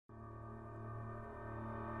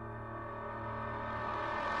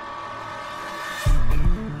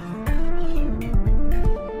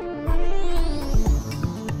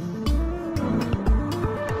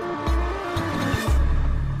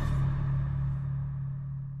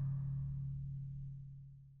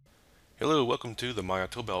Hello, welcome to the Maya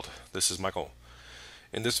Toolbelt. This is Michael.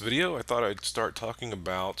 In this video, I thought I'd start talking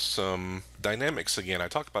about some dynamics again. I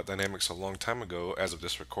talked about dynamics a long time ago as of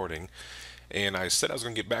this recording, and I said I was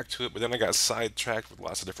going to get back to it, but then I got sidetracked with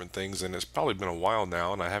lots of different things, and it's probably been a while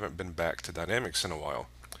now, and I haven't been back to dynamics in a while.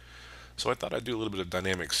 So I thought I'd do a little bit of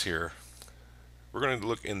dynamics here. We're going to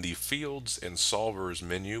look in the Fields and Solvers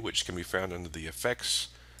menu, which can be found under the Effects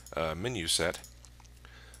menu set.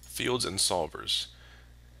 Fields and Solvers.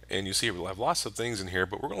 And you see we'll have lots of things in here,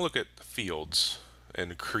 but we're going to look at fields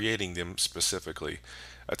and creating them specifically.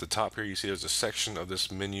 At the top here you see there's a section of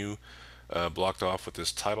this menu blocked off with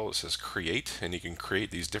this title. It says create, and you can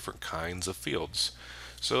create these different kinds of fields.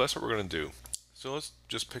 So that's what we're going to do. So let's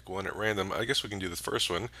just pick one at random. I guess we can do the first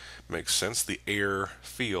one. Makes sense, the air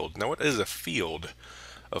field. Now what is a field?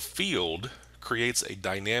 A field creates a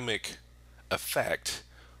dynamic effect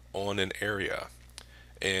on an area,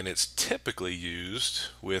 and it's typically used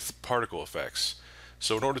with particle effects.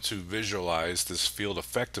 So in order to visualize this field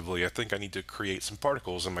effectively, I think I need to create some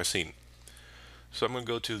particles in my scene. So I'm going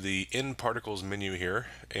to go to the In Particles menu here,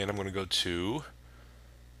 and I'm going to go to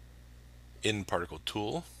In Particle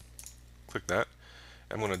Tool. Click that.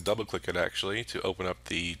 I'm going to double click it actually to open up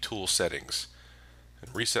the tool settings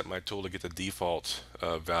and reset my tool to get the default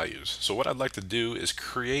values. So what I'd like to do is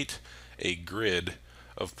create a grid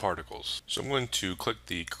of particles. So I'm going to click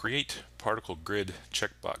the Create Particle Grid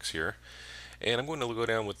checkbox here, and I'm going to go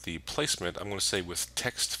down with the placement. I'm going to say with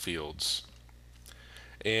text fields,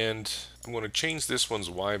 and I'm going to change this one's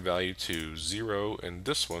Y value to 0 and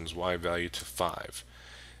this one's Y value to 5.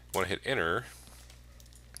 I want to hit enter,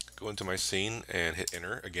 go into my scene and hit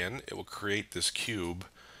enter again. It will create this cube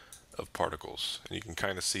of particles, and you can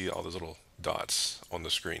kind of see all those little dots on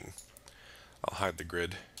the screen. I'll hide the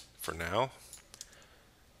grid for now,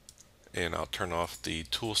 and I'll turn off the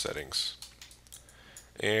tool settings.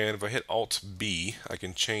 And if I hit Alt B, I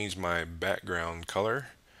can change my background color,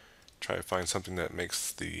 try to find something that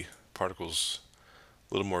makes the particles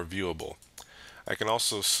a little more viewable. I can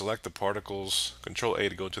also select the particles, Control A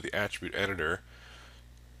to go to the attribute editor,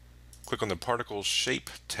 click on the particles shape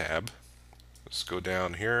tab. Let's go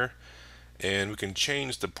down here, and we can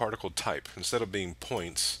change the particle type. Instead of being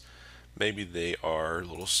points, maybe they are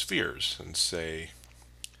little spheres, and say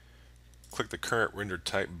click the current render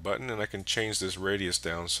type button, and I can change this radius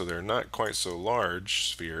down so they're not quite so large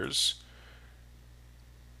spheres.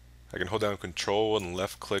 I can hold down Control and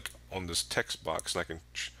left click on this text box, and I can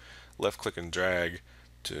left click and drag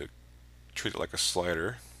to treat it like a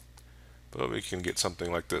slider. But we can get something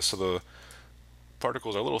like this. So the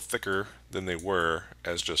particles are a little thicker than they were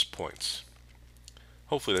as just points.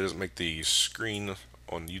 Hopefully that doesn't make the screen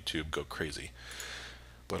on YouTube go crazy.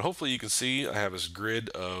 But hopefully you can see I have this grid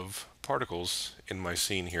of particles in my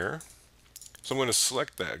scene here. So I'm going to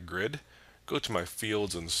select that grid, go to my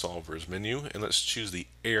Fields and Solvers menu, and let's choose the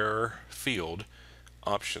Air Field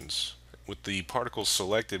options. With the particles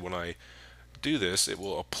selected, when I do this, it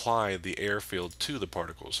will apply the air field to the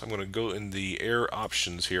particles. I'm going to go in the air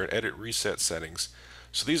options here and edit reset settings.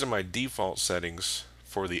 So these are my default settings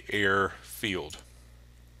for the air field.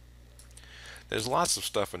 There's lots of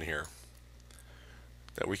stuff in here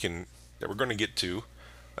that we're going to get to,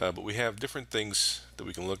 but we have different things that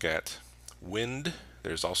we can look at. Wind,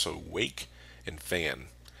 there's also wake, and fan.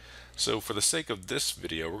 So for the sake of this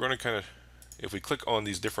video, we're going to if we click on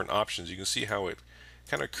these different options, you can see how it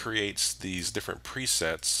kind of creates these different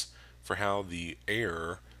presets for how the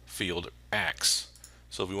air field acts.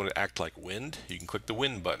 So if we want to act like wind, you can click the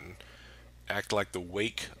wind button. Act like the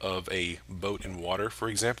wake of a boat in water, for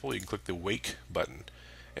example, you can click the wake button.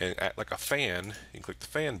 And act like a fan, you can click the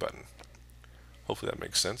fan button. Hopefully that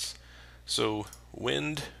makes sense. So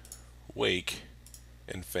wind, wake,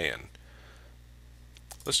 and fan.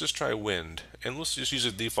 Let's just try wind, and let's just use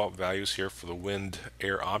the default values here for the wind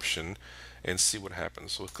air option and see what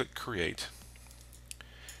happens. So we'll click create.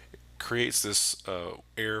 It creates this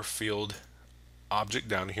air field object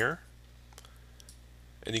down here,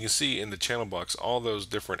 and you can see in the channel box all those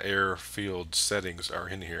different air field settings are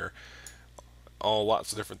in here, all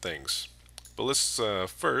lots of different things. But let's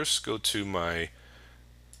first go to my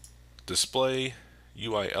display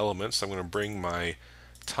UI elements. I'm going to bring my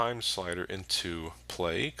time slider into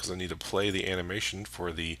play because I need to play the animation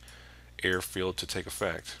for the air field to take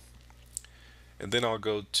effect. And then I'll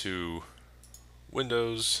go to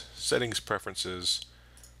Windows, Settings, Preferences,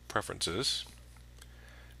 Preferences.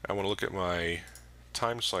 I want to look at my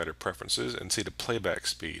time slider preferences and see the playback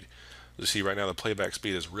speed. You see right now the playback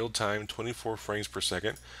speed is real time 24 frames per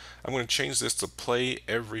second. I'm going to change this to play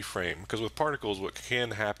every frame, because with particles what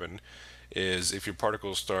can happen is if your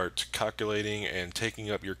particles start calculating and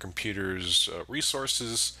taking up your computer's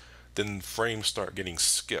resources, then frames start getting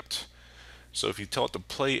skipped. So if you tell it to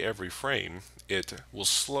play every frame, it will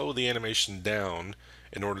slow the animation down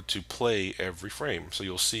in order to play every frame. So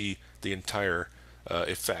you'll see the entire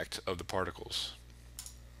effect of the particles.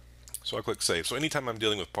 So I'll click save. So anytime I'm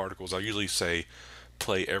dealing with particles, I'll usually say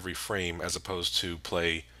play every frame as opposed to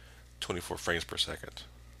play 24 frames per second.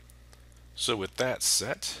 So with that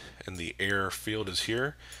set, and the air field is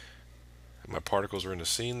here, and my particles are in the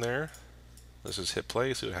scene there, let's just hit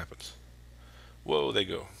play, see what happens. Whoa, they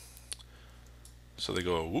go. So they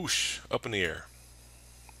go whoosh up in the air.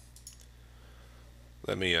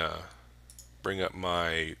 Let me bring up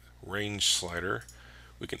my range slider.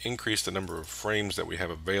 We can increase the number of frames that we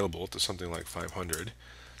have available to something like 500,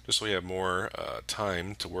 just so we have more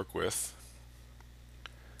time to work with.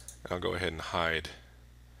 And I'll go ahead and hide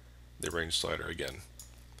the range slider again.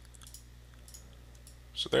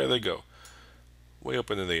 So there they go, way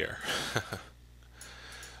up into the air.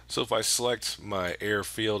 So if I select my air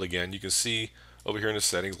field again, you can see over here in the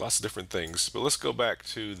settings lots of different things. But let's go back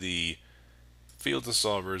to the Fields and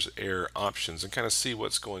Solvers air options and kind of see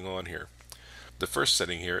what's going on here. The first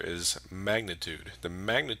setting here is magnitude. The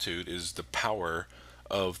magnitude is the power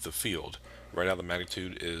of the field. Right now the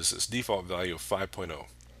magnitude is its default value of 5.0.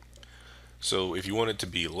 So if you want it to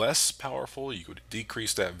be less powerful, you could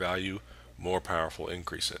decrease that value. More powerful,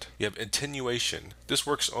 increase it. You have attenuation. This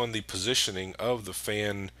works on the positioning of the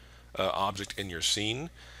fan object in your scene,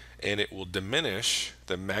 and it will diminish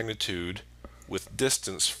the magnitude with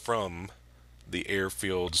distance from the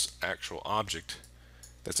airfield's actual object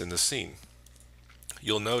that's in the scene.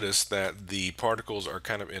 You'll notice that the particles are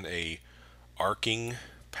kind of in a arcing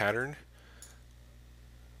pattern.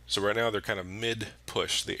 So right now they're kind of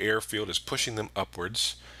mid-push. The airfield is pushing them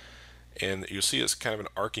upwards, and you'll see it's kind of an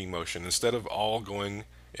arcing motion. Instead of all going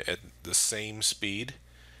at the same speed,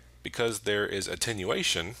 because there is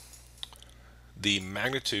attenuation, the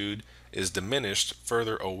magnitude is diminished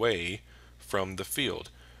further away from the field.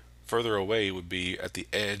 Further away would be at the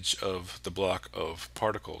edge of the block of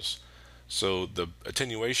particles. So the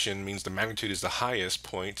attenuation means the magnitude is the highest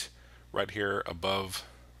point right here above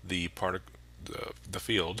the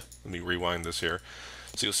field. Let me rewind this here.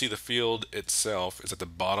 So you'll see the field itself is at the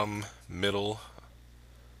bottom middle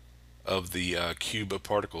of the cube of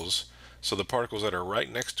particles. So the particles that are right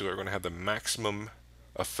next to it are going to have the maximum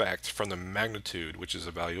effect from the magnitude, which is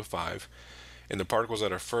a value of 5. And the particles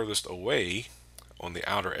that are furthest away on the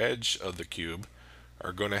outer edge of the cube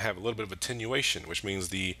are going to have a little bit of attenuation, which means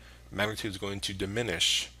the magnitude is going to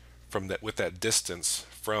diminish from that with that distance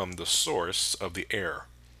from the source of the air.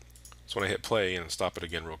 So when I hit play and stop it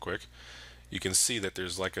again real quick, you can see that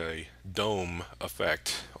there's like a dome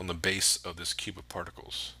effect on the base of this cube of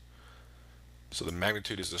particles. So the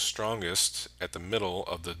magnitude is the strongest at the middle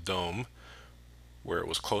of the dome, where it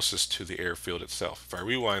was closest to the airfield itself. If I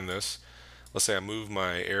rewind this, let's say I move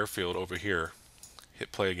my airfield over here,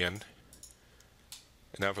 hit play again,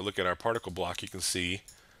 and now if we look at our particle block, you can see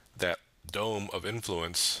that dome of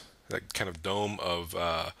influence, that kind of dome of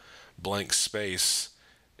blank space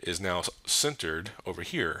is now centered over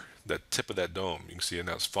here. That tip of that dome, you can see it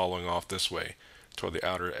now, it's following off this way toward the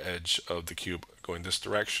outer edge of the cube, going this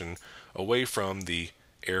direction away from the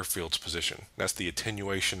airfield's position. That's the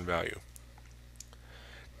attenuation value.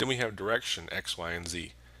 Then we have direction, X, Y, and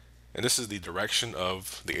Z. And this is the direction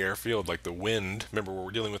of the airfield, like the wind. Remember, we're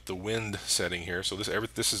dealing with the wind setting here. So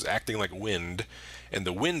this is acting like wind. And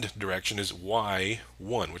the wind direction is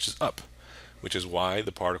Y1, which is up, which is why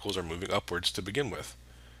the particles are moving upwards to begin with.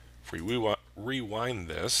 If we rewind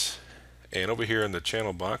this, and over here in the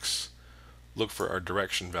channel box, look for our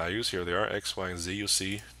direction values. Here they are, X, Y, and Z. You'll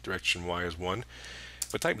see direction Y is 1.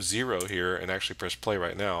 If I type 0 here and actually press play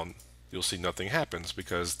right now, you'll see nothing happens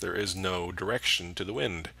because there is no direction to the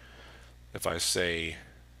wind. If I say,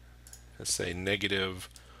 let's say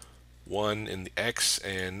 -1 in the X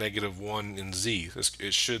and -1 in Z,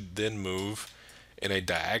 it should then move in a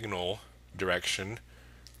diagonal direction,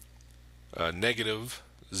 negative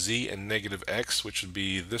Z and negative X, which would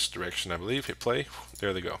be this direction, I believe. Hit play.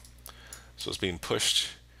 There they go. So it's being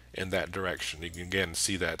pushed in that direction. You can again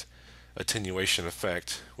see that attenuation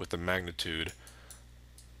effect with the magnitude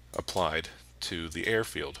applied to the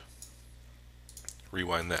airfield.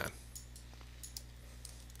 Rewind that.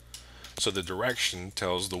 So the direction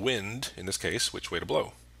tells the wind, in this case, which way to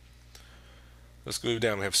blow. Let's move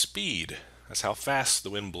down. We have speed. That's how fast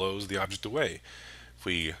the wind blows the object away. If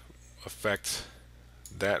we affect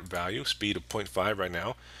that value, speed of 0.5 right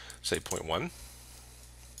now, say 0.1.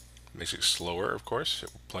 Makes it slower, of course.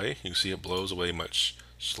 It will play. You can see it blows away much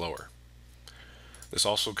slower. This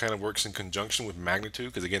also kind of works in conjunction with magnitude,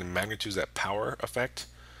 because again, magnitude is that power effect.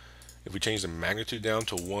 If we change the magnitude down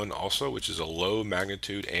to 1 also, which is a low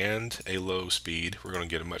magnitude and a low speed, we're going to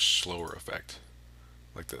get a much slower effect,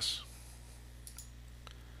 like this.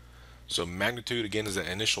 So magnitude, again, is the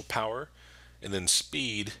initial power, and then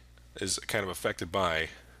speed is kind of affected by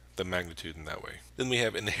the magnitude in that way. Then we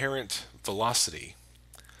have inherent velocity.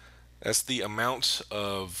 That's the amount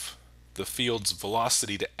of the field's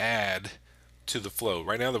velocity to add to the flow.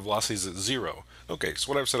 Right now the velocity is at 0. Okay,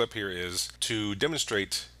 so what I've set up here is to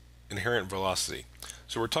demonstrate inherent velocity.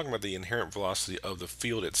 So we're talking about the inherent velocity of the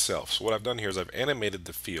field itself. So what I've done here is I've animated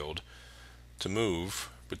the field to move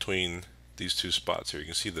between these two spots here. You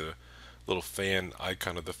can see the little fan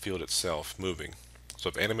icon of the field itself moving. So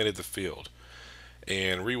I've animated the field,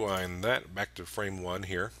 and rewind that back to frame 1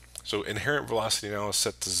 here. So inherent velocity now is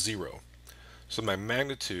set to 0. So my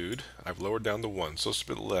magnitude, I've lowered down to 1, so it's a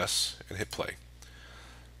bit less, and hit play.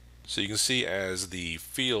 So you can see as the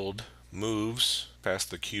field moves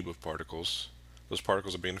past the cube of particles, those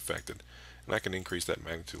particles are being affected. And I can increase that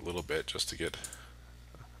magnitude a little bit just to get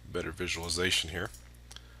better visualization here.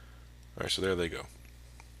 Alright, so there they go.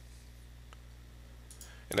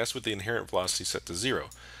 And that's with the inherent velocity set to 0.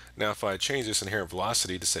 Now if I change this inherent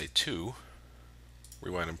velocity to say 2,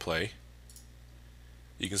 rewind and play,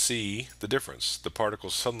 you can see the difference. The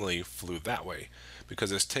particles suddenly flew that way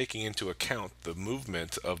because it's taking into account the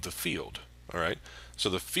movement of the field. Alright, so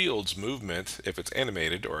the field's movement, if it's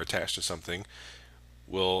animated or attached to something,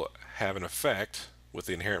 will have an effect with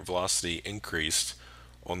the inherent velocity increased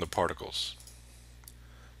on the particles.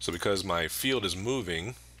 So because my field is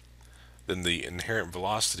moving, then the inherent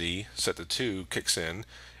velocity set to 2 kicks in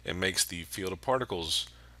and makes the field of particles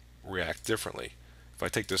react differently. If I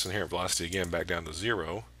take this inherent velocity again back down to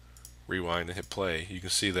 0, rewind and hit play, you can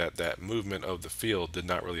see that that movement of the field did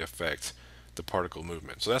not really affect the particle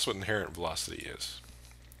movement. So that's what inherent velocity is.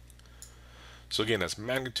 So again, that's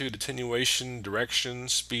magnitude, attenuation, direction,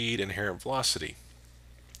 speed, inherent velocity.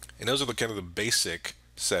 And those are the kind of the basic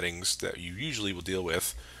settings that you usually will deal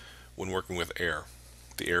with when working with air,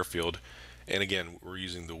 the air field. And again, we're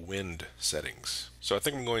using the wind settings. So I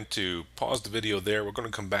think I'm going to pause the video there. We're going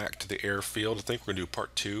to come back to the air field. I think we're going to do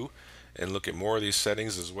part 2 and look at more of these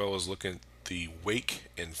settings, as well as look at the wake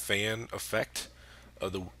and fan effect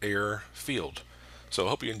of the air field. So I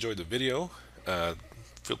hope you enjoyed the video.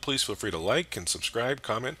 Please feel free to like and subscribe,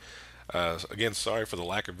 comment. Again, sorry for the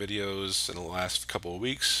lack of videos in the last couple of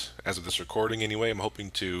weeks. As of this recording anyway, I'm hoping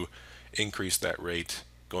to increase that rate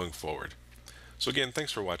going forward. So again,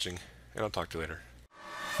 thanks for watching, and I'll talk to you later.